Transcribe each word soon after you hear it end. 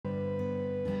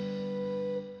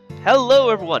Hello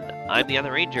everyone, I'm the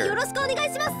other ranger.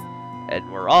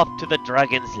 And we're off to the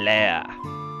dragon's lair.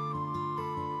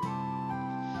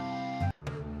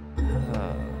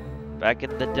 Back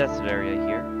in the desert area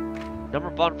here. Number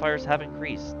of bonfires have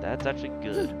increased. That's actually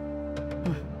good.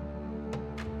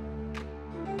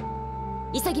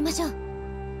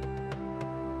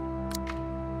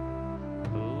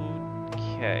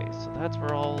 Okay, so that's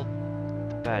where all the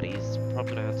baddies.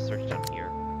 Probably gonna have to search down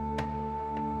here.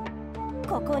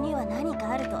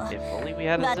 If only we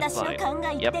had a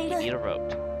zipline. Yep, we need a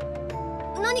rope.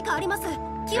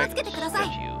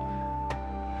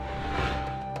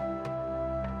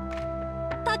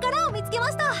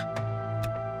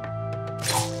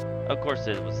 Of course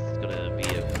it was gonna be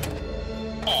a...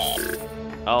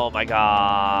 Oh my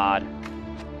god!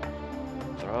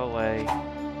 Throw away.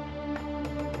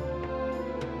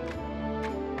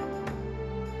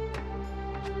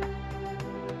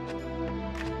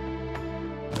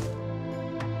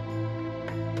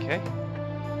 Okay.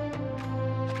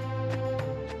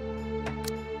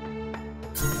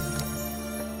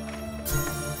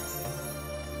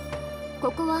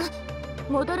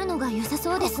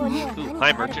 Ooh,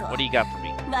 hi merchant, what do you got for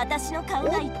me?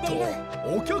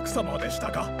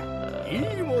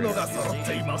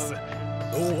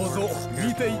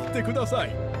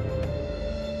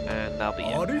 And that'll be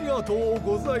it.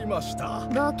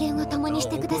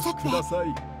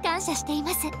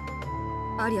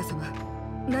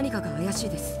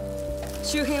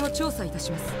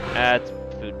 That's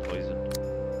food poison.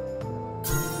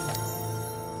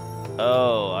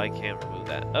 Oh, I can't remove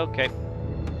that. Okay.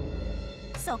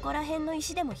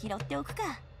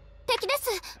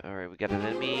 Alright, we got an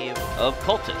enemy of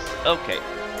cultists. Okay.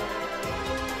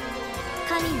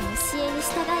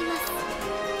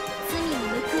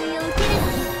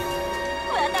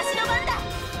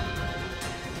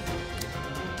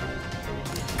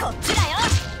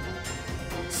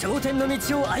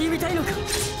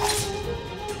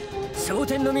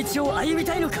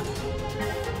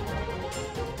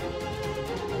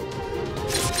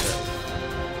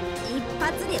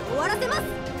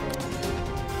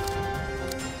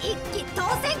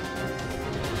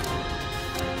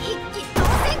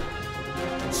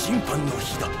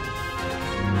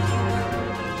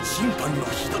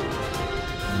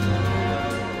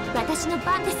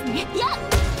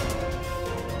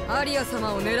 Aria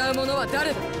様を狙う者は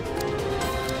誰だ?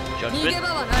 Judgment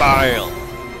File.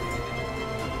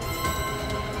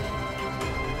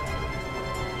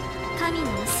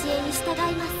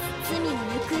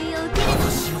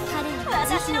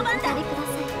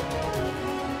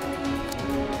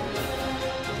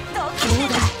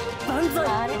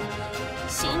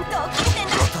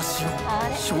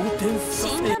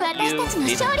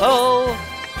 Oh!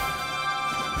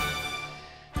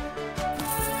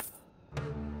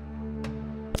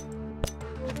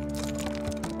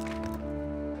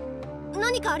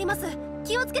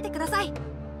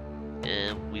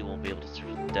 We won't be able to search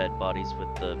dead bodies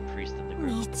with the priest in the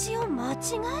ground.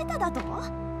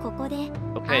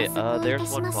 Okay,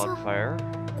 there's one bonfire.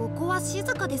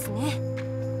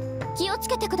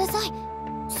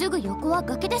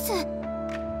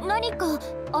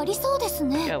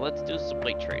 Yeah, let's do some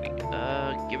weight training.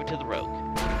 Give it to the rogue.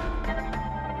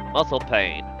 Muscle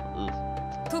pain.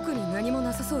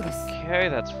 Okay,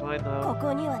 that's fine though.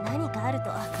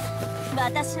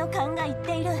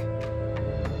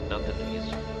 Nothing to use.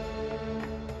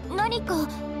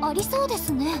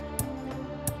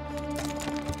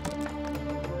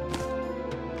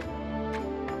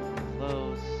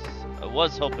 Close. I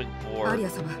was hoping for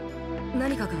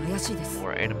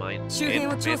more animine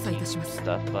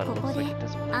stuff, but it looks like it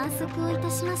doesn't work.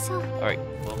 Alright,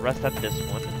 we'll rest at this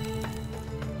one.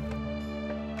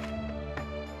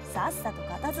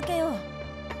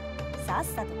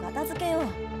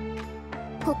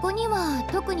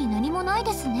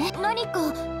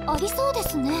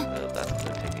 That's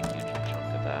gonna take a huge chunk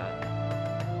of that.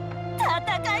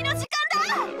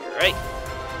 Alright.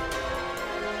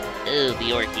 Ooh,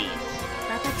 the orkies.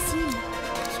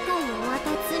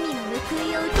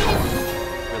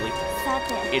 Really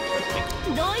interesting.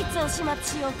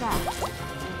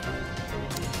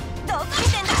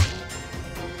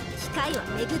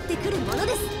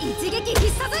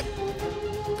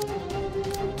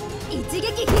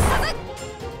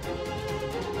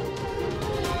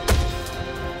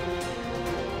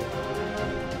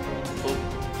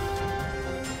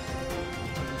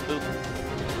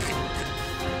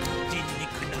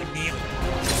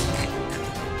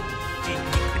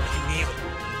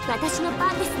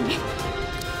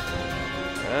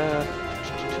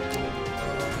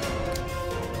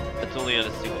 It's only on a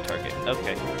single target.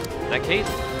 Okay. In that case,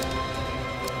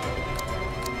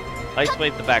 Ice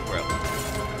Wave the back row.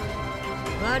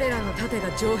 我らの盾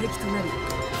が城壁となり、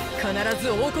必ず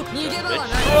王国に逃げ場は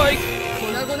ない。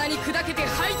粉々に砕けて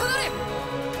這いとなれ。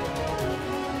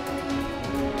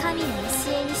神の教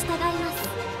えに従います。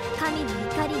神の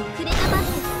怒りに触れたまって、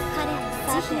彼らの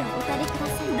慈悲をお垂れくだ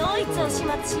さい。ドイツを始末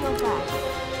しようか。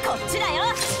こっちだよ。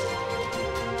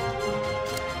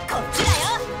こっちだよ。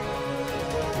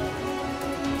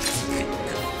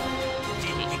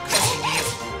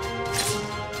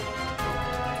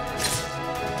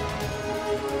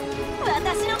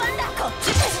私の番だ。こっ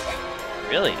ち。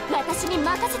Really? 私に任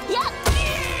せて。いや、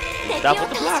敵を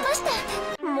倒しまし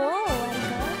た。もう終わり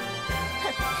か。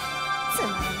つま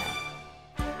らない。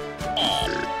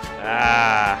Ah.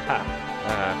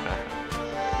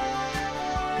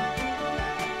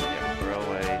 Yeah, throw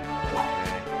away. Okay.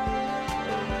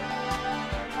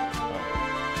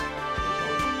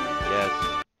 Yes.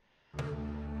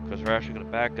 Because we're actually going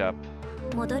to back up.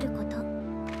 戻ること。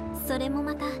それも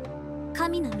また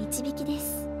神の導きで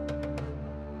す。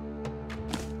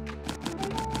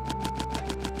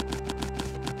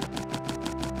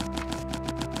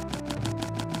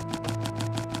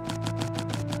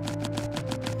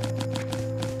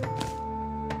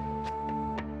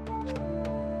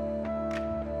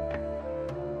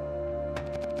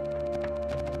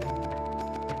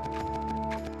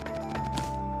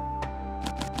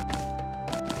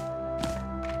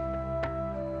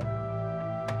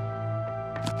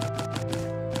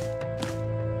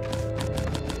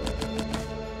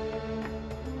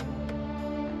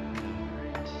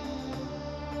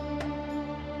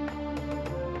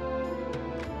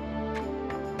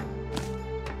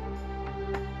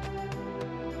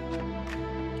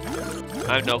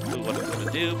I have no clue what it's going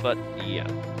to do, but yeah.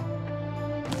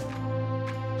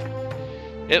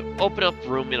 It opened up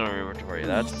room in our inventory.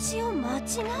 That's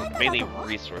mainly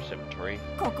resource inventory.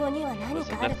 It's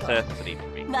a necessity for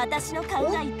me. Okay, I'm gonna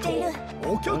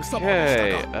have to pass.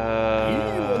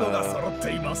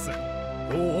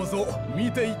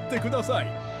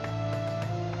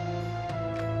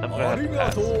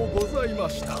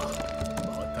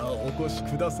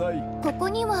 ここ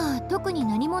には特に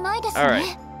何もないですね。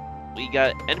Alright. We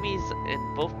got enemies in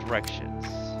both directions.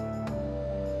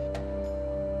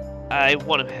 I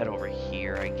want to head over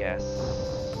here, I guess.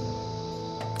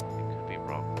 I could be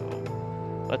wrong though.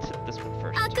 Let's hit this one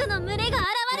first.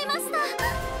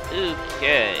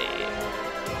 Okay.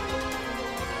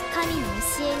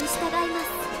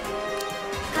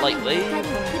 Lightly.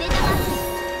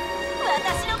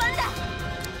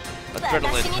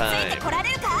 Adrenaline time.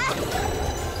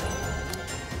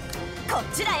 こっ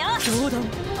ちだよ。教団、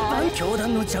教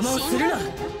団の邪魔をするな。く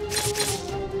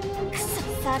そ、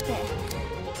さて、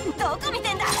どこ見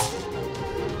てんだ。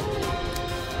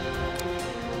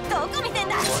どこ見てん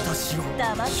だ。私を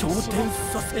昇天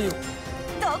させよ。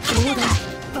どこ見てんだ。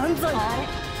万歳。あれ、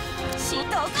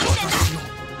どこ見てんだ。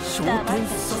昇天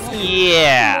させよ。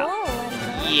Yeah.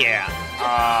 Yeah.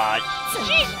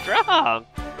 She's strong.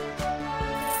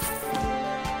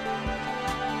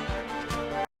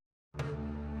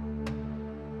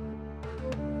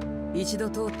 一度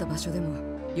通った場所でも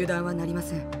油断はなりま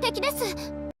せん。敵です。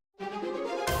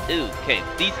Okay,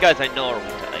 these guys I know are weak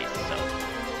to ice, so.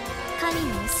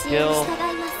 Kill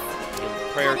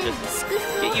prayer, just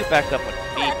get you back up on your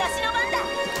feet. 私の番だ。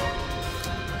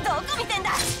どこ見てんだ。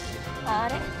あ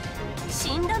れ、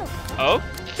死んだのか。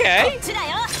Okay. こっちだよ。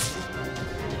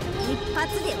一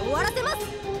発で終わらせます。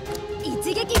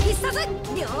一撃必殺、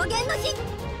両言の日。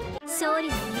勝利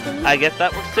の恵み。I guess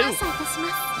that works too. 感謝いたしま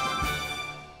す。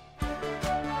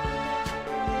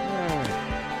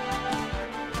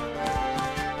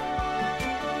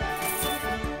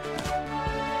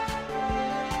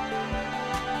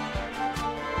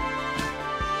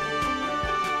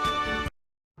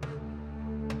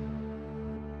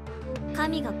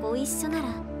神がご一緒なら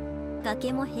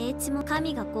崖も平地も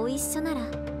神がご一緒なら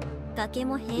崖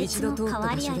も平地も変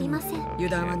わりありません。油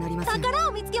断はなりません。宝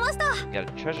を見つけました。Got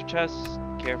a treasure chest.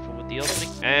 Careful with the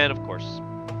opening, and of course,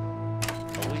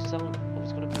 always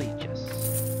gonna bleed us.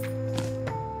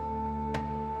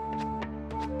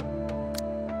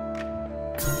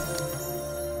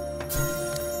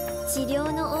 治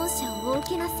療の恩赦をお受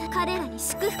けなさい。彼らに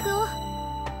祝福を。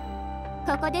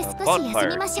ここで少し休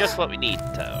みましょう。 Just what we need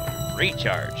to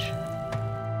recharge.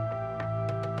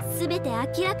 すべて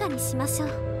明らかにしましょう。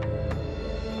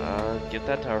Give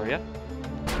that to Aria.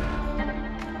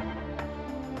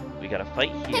 We gotta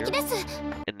fight here. 敵です。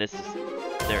 And this is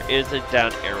there is a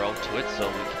down arrow to it, so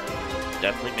we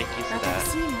can definitely make use of that.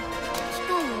 私にも機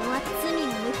械を割って罪の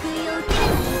報いを受ける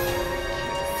のです。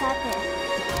さて、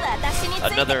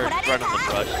Another adrenaline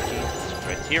rush. Jesus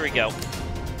Christ. Here we go.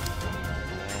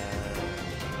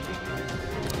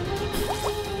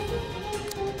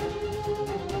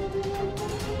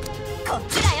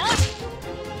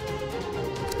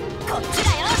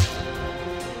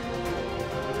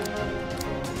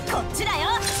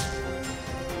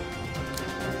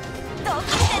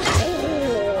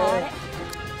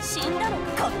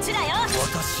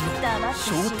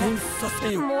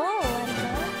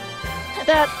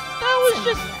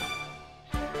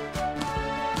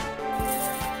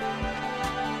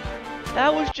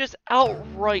 That was just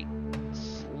outright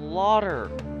slaughter.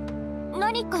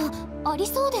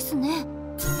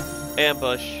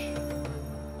 Ambush.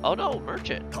 Oh no,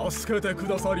 merchant. I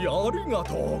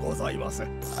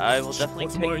will definitely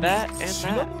take that and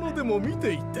that.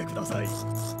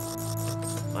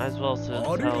 Might as well search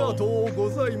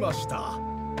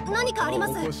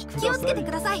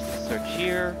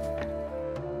here.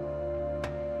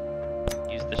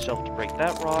 Use the shelf to break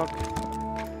that rock.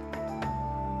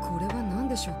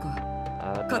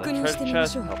 Treasure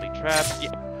chest, probably trapped.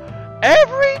 Yeah.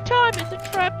 Every time it's a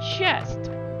trapped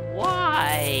chest.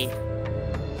 Why?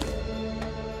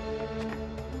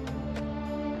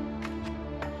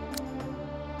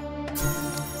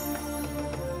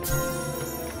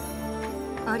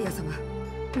 Aria 様、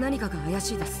何かが怪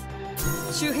しいです。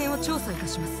周辺を調査いた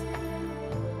します。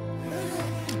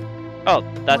Oh,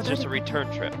 that's just a return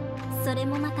trip. それ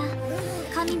もまた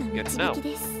神の導き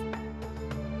です。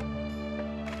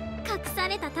隠さ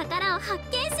れた宝を発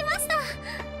見しました。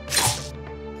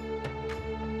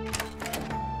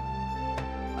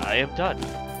I am done.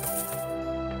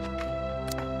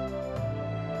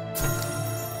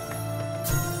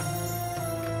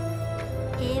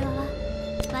 平和は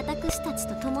私たち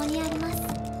と共にあります。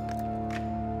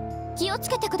気をつ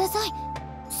けてください。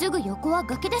すぐ横は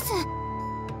崖です。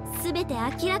すべて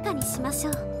明らかにしましょ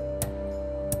う。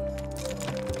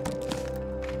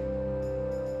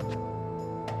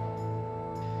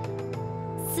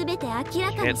すべて明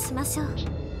らかにしましょう。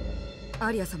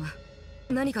アリア様、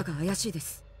何かが怪しいで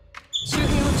す。周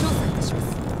辺を調査いたします。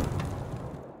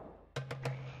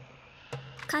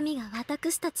神が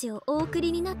私たちをお送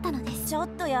りになったのです。ちょっ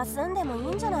と休んでも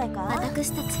いいんじゃないか。私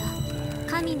たちは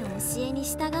神の教えに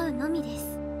従うのみで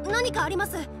す。何かありま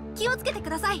す。気をつけてく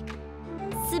ださい。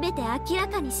すべて明ら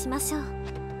かにしましょう。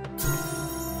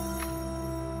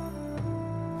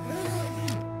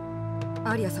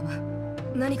アリア様、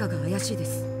何かが怪しいで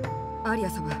す。アリア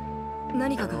様、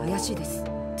何かが怪しいです。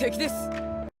敵です。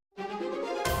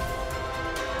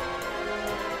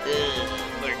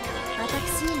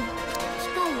私にも機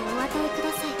会をお与えくだ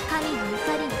さい。神の怒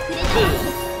りに触れたわけで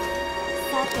す。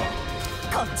さて、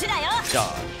こっちだよ。機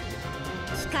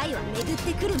会は巡っ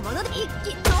てくるもので一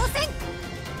気当選。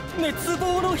滅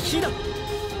亡の火だ。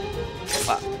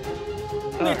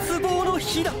滅亡の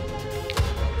火だ。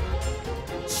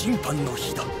審判の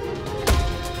火だ。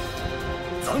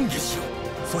懺悔しろ。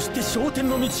そして昇天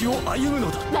の道を歩む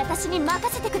のだ。私に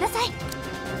任せてください。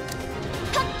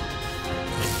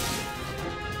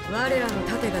我らの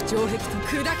盾が城壁と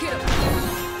砕けろ。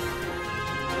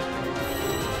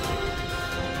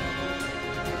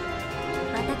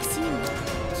私にも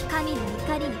神の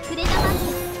怒りに触れたわけで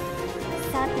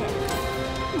す。さて、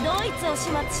ドイツを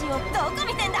始末しよう。どこ見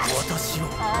てんだ。私を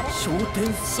昇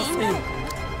天させよ。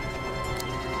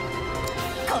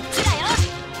こっちだよ。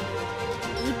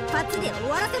一発で終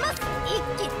わらせます。一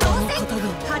気当選。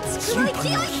破竹の勢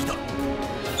い。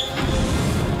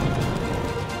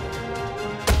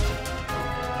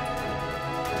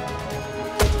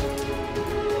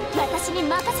私に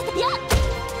任せて。や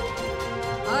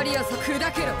アリアさ、砕け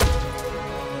ろ。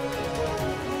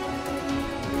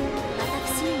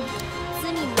私にも罪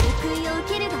の報いを受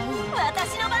けるがいい。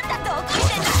私の番だ。どこ見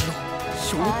てんだ。昇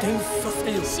天さ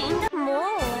せよ。死んだ。もう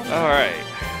終わり。Alright.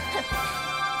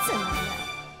 つまんな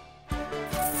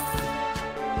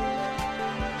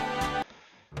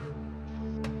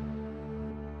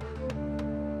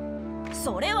い。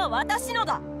それは私の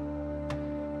だ。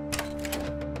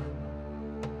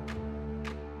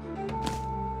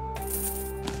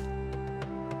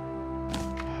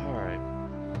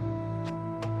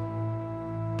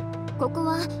ここ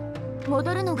は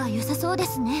戻るのが良さそうで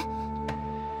すね。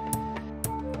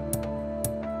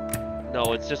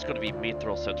No, it's just going to be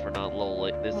mithril since we're not level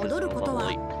 8. This is a 戻ることは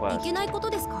level 8 quest. いけないこ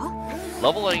とですか。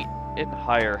 Level 8 and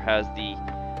higher has the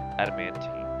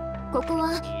adamantine. ここ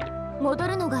は戻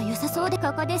るのが良さそうで、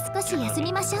ここで少し休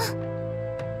みましょう。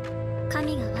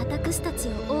神が私たち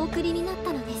をお送りになっ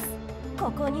たのです。こ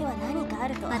こには何かあ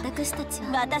ると。私たち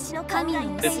は私の神の教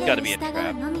えに従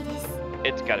うのみです。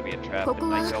It's gotta be a trap,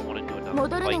 and I don't want to do another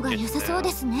戻るのが良さそうで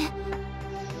すね。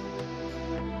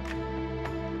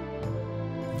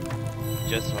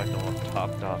 Just so I know I'm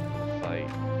topped off the fight.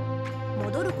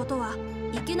 戻ることは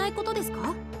いけないことです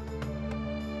か？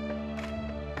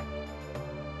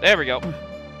 There we go.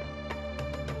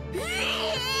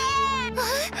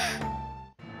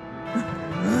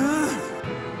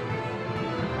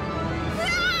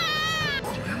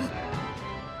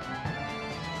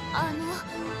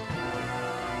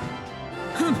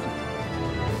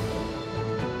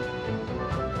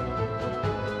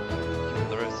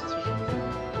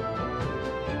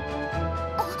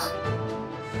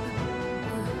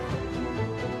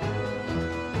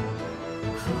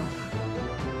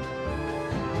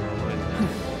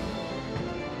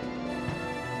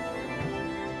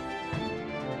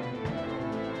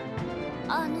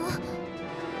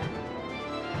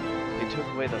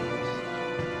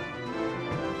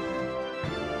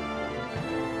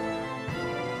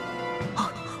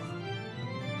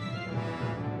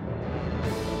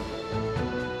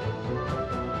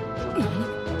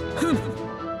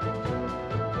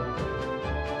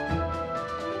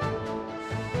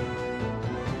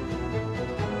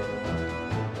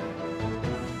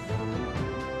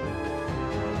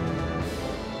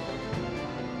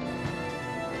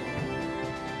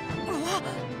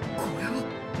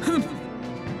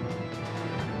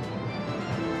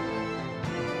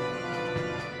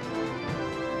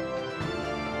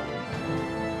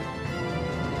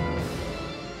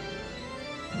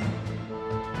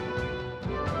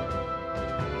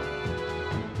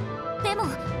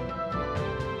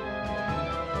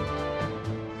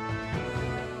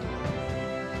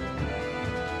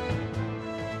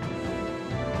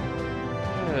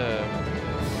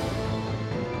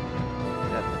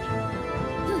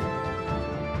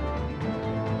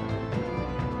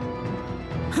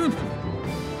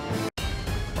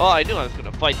 Oh, I knew I was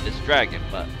gonna fight this dragon,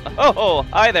 but oh,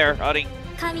 hi there, honey.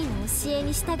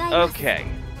 Okay.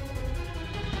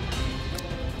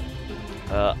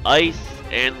 Ice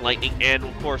and lightning, and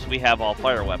of course we have all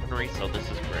fire weaponry, so this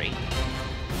is great.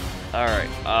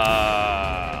 Alright,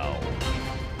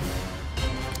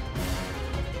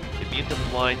 immune to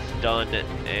blind's done,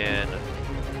 and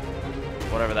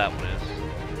whatever that one is.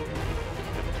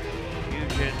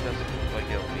 Confusion doesn't look like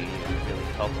it'll be really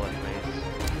helpful anyways.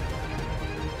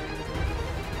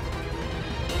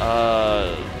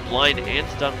 Blind and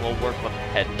stun will work on the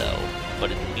head though, but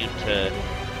it's immune to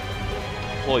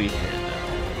poison.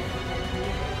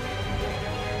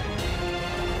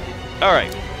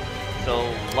 Alright,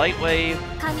 so light wave is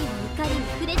gonna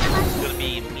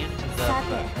be immune to the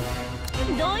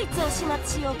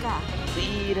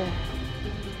lead.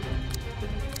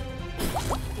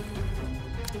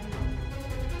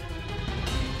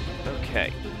 Okay.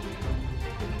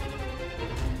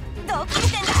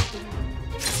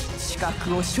 視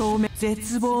覚を消滅、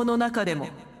絶望の中でも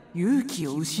勇気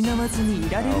を失わずにい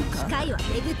られるか。機会は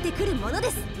巡ってくるもの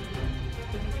です。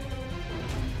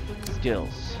 Skills.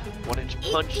 1-inch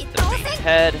punch to the main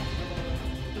head.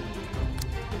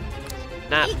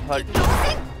 Snap punch.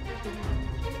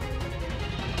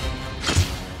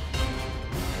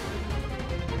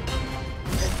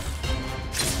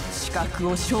 視覚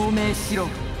を証明しろ。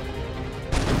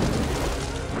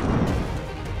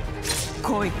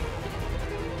来い。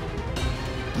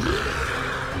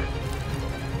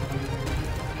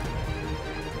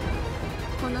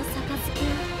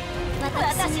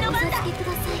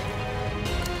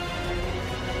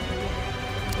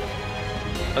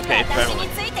 Okay, friendly.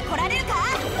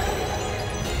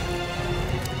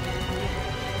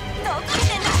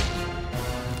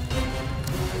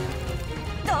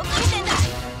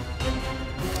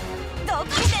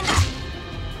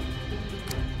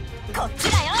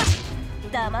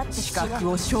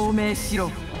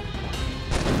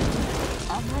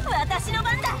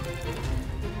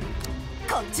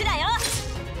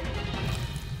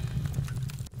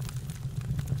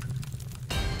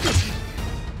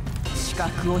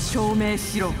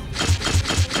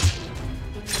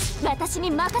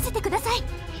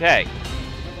 Okay.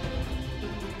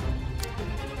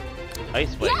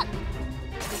 Ice wave.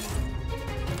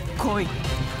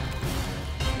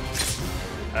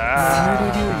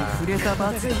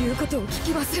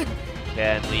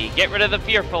 Can we get rid of the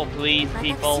fearful, please,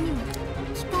 people?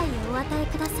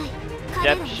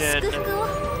 Redemption.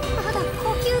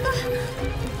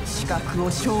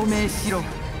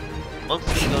 Monk's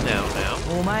gonna go down now.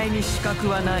 お前に資格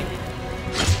はない。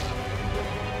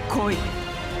来い。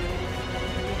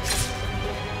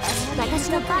私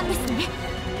の番ですね。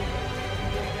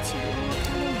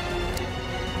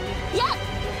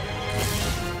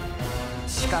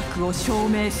資格を証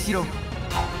明しろ。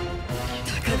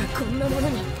こんなもの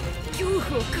に恐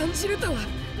怖を感じるとは。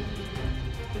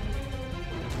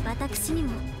私に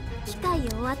も機会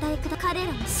をお与えください。彼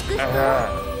らの祝福を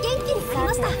元気にされ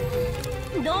ました。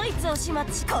ドイツを始末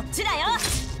し、こっちだよ。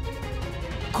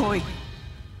来い。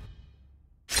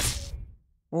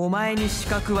お前に資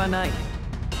格はない。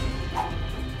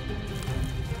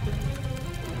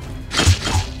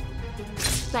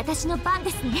私の番で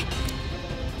すね。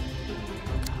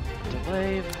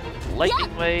Wave,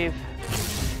 lightning wave.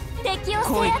 敵を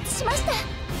制圧しまし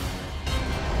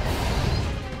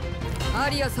た。ア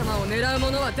リア様を狙う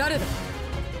者は誰だ。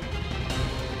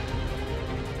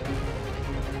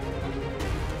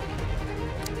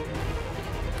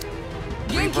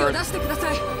元気を出してくだ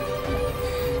さい。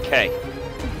Okay.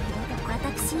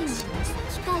 私にも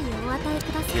機会をお与え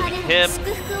ください。 Give 彼ら him の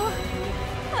祝福を。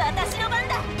私の番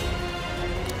だ。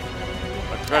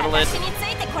 adrenaline. 私につ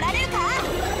いてこられるか。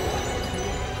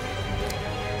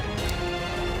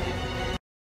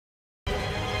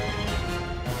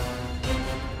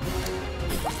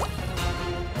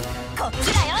こっ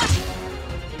ちだよ。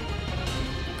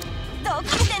どこ見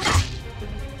てんだ。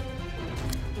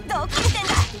どこ見てんだ。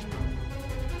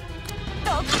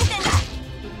どこ見てんだ。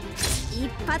一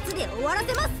発で終わら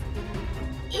せます。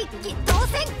一気当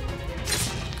選。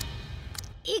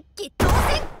一気当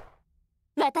選。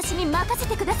私に任せ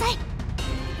てください。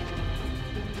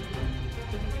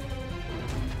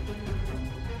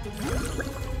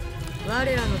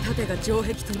我らの盾が城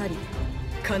壁となり、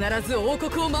必ず王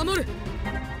国を守る。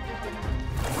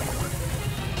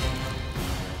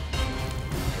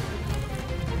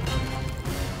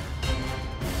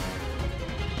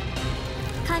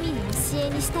神の教え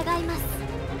に従います。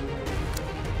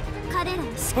彼らの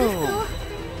祝福を。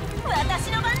私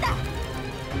の番だ。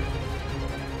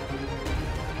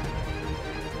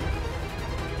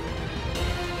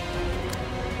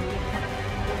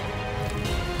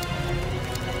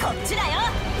こっちだよ。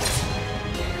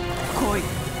来い。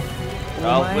お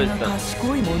前が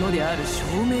賢いものである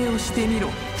証明をしてみろ。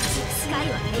機会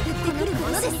は巡ってくるも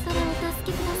のです。からお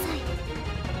助けください。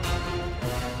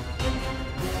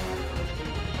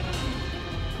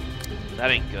That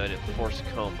ain't good. Force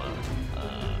coma.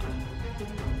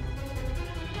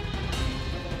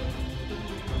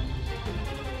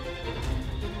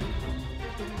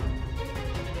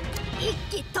 一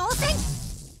気当選。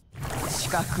資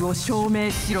格を証明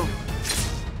しろ。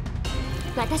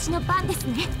私の番です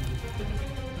ね。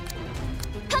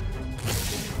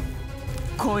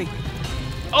来い。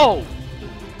Oh!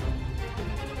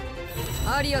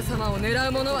 アリア様を狙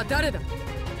う者は誰だ。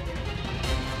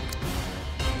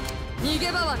逃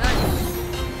げ場はない。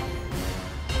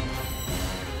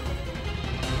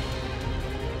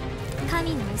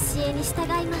神の教えに従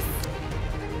います。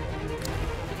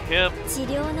 Him. 治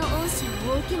療の恩赦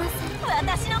をお受けなさい。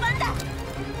私の番だ。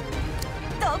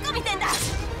どこ見てんだ。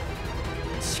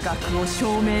資格を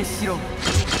証明しろ。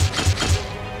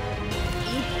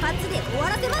一発で終わ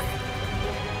らせます。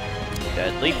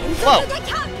 Deadly blow.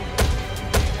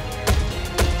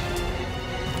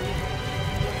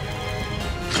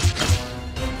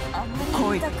 あ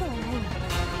まり痛くはない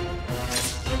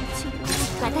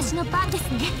が。私の番です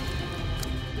ね。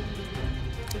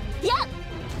やっ。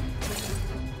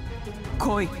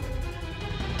来い。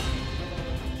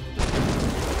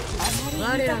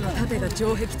我らの盾が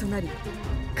城壁となり、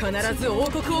必ず王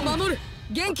国を守る。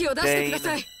元気を出してく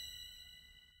ださい。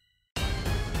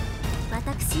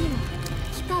私にも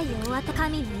機会をお与え。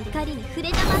神の怒りに触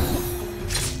れたまで。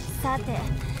さて、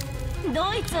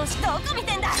ドイツをどこ見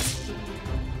てんだ。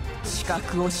資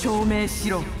格を証明し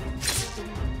ろ。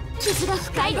傷が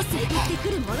深いです。巡ってく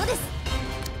るものです。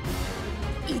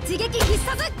一撃必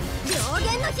殺両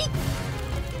弦の火。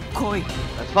来い。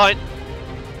 That's fine.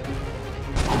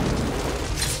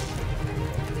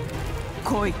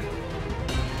 来い。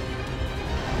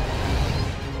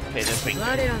 Okay, this thing.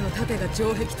 我らの盾が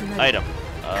城壁となり、 Item.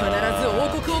 必ず王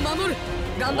国を守る。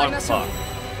頑張りましょう。 Alarm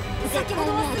clock. 先ほ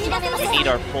どは諦めません。 Need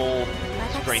our full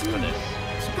私 strength に for も this.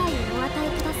 機会をお与え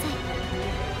ください。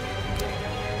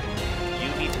 You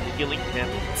need some healing, Tim.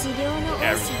 治療の恩赦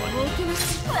をお受けなさ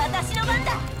い。私の番だ。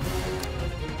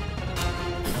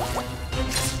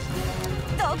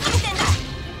どこ見てんだ。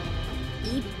一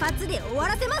発で終わ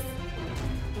らせます。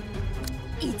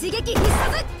一撃必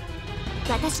殺。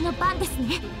私の番です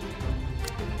ね。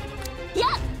や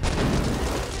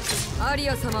っ。アリ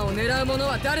ア様を狙う者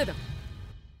は誰だ。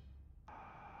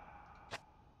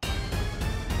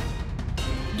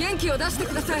元気を出して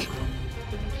ください。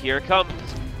 Here it comes.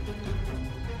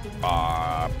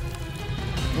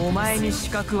 お前に資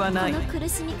格はない。この苦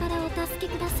しみからお助け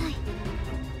ください。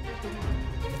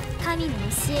神の教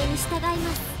えに従いま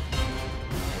す。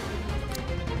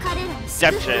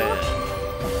Deception.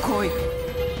 来い。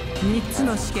3つ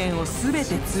の試験をすべ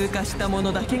て通過した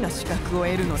者だけが資格を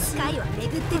得るのだ。機会は巡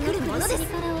ってくるものです。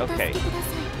 Okay.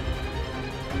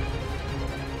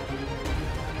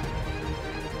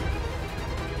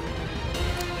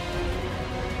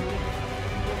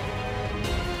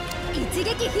 一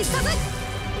撃必殺。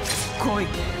来い。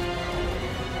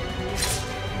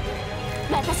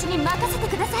私に任せて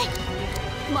ください。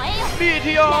燃えよ。 Meteor.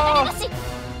 流れ星。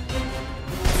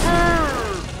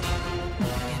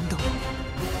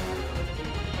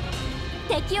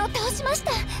敵を倒しまし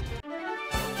た。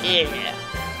 Yeah.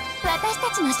 私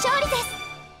たちの勝利です。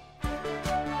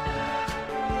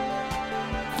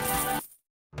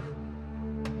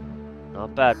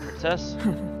 Not bad, princess.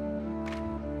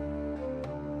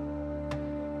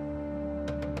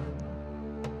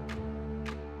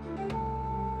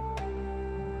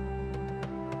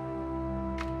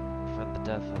 Prevent the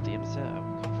death of the emissary. I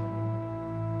will come for you.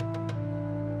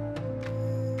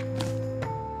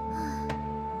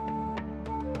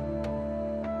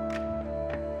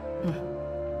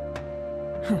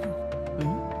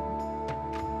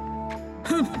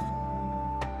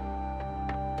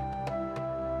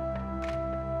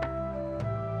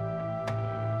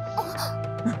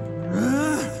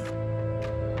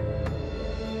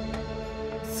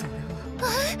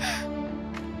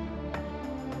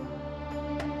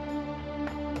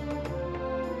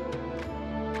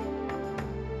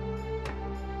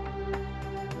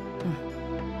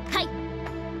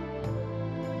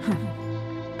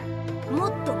 もっ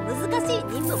と難しい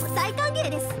任務も大歓迎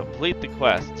です。 Complete the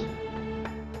quest.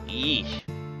 Yeesh.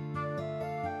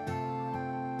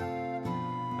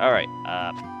 Alright,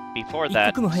 before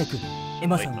that, wait, no.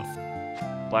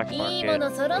 Black Market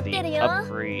for the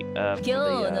upgrade,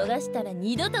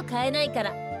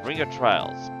 Ring of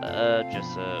Trials,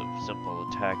 just a simple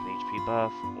attack and HP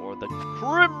buff, or the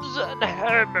Crimson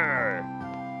Hammer!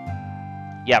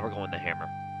 Yeah, we're going the hammer.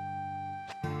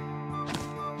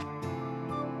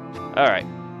 Alright.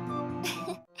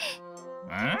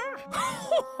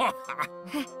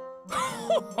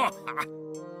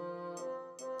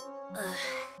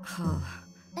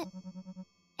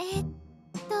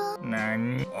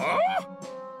 Nani?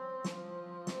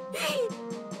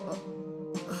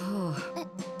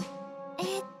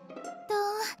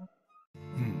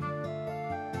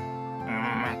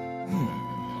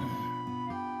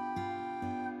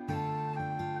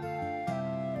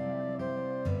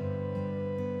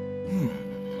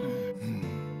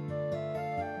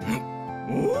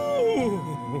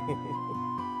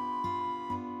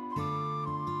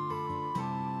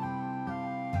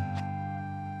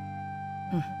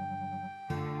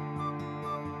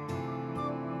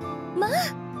 Ma?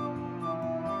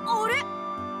 あれ？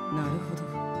なるほど。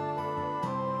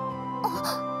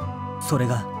それ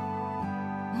が。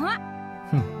は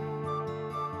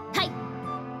い。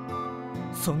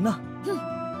そんな。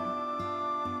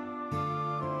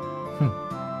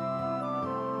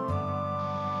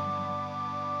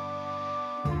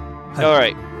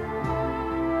Alright.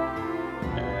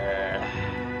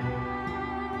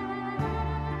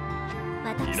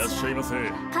 いらっしゃいませ。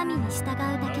神に従うだ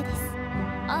けです。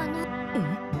あ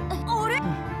れ？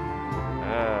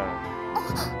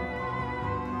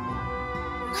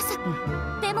まさか。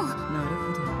でも。なる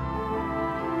ほど。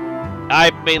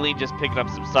 I'm mainly just picking up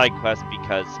some side quests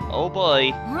because, oh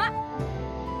boy,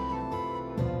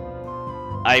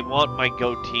 I want my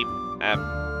Go team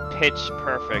pitch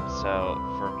perfect. So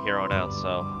from here on out,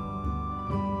 so.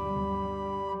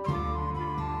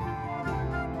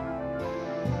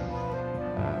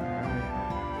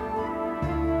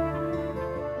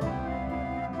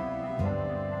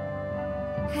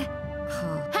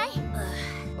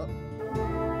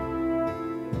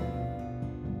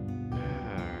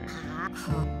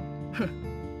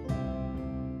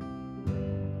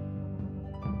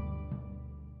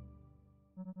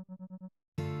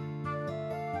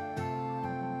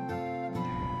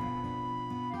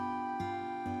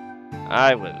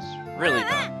 I was really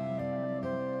done.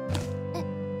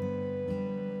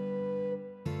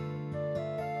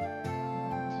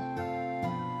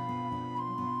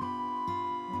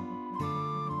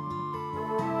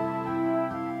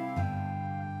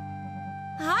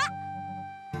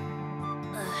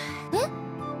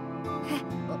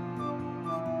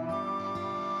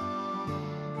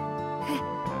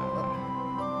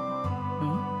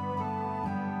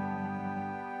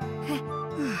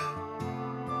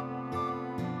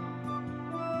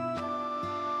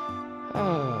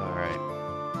 Alright.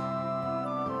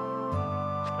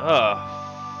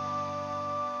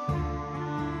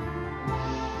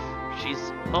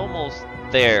 She's almost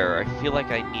there. I feel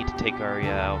like I need to take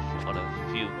Aria out on a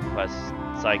few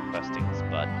side questings,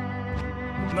 but...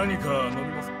 何か飲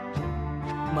みますか？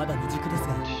まだ未熟です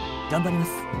が、頑張りま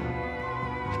す。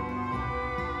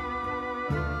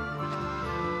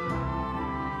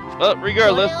But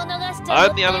regardless,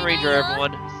 I'm the Island Ranger,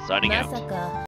 everyone, signing out.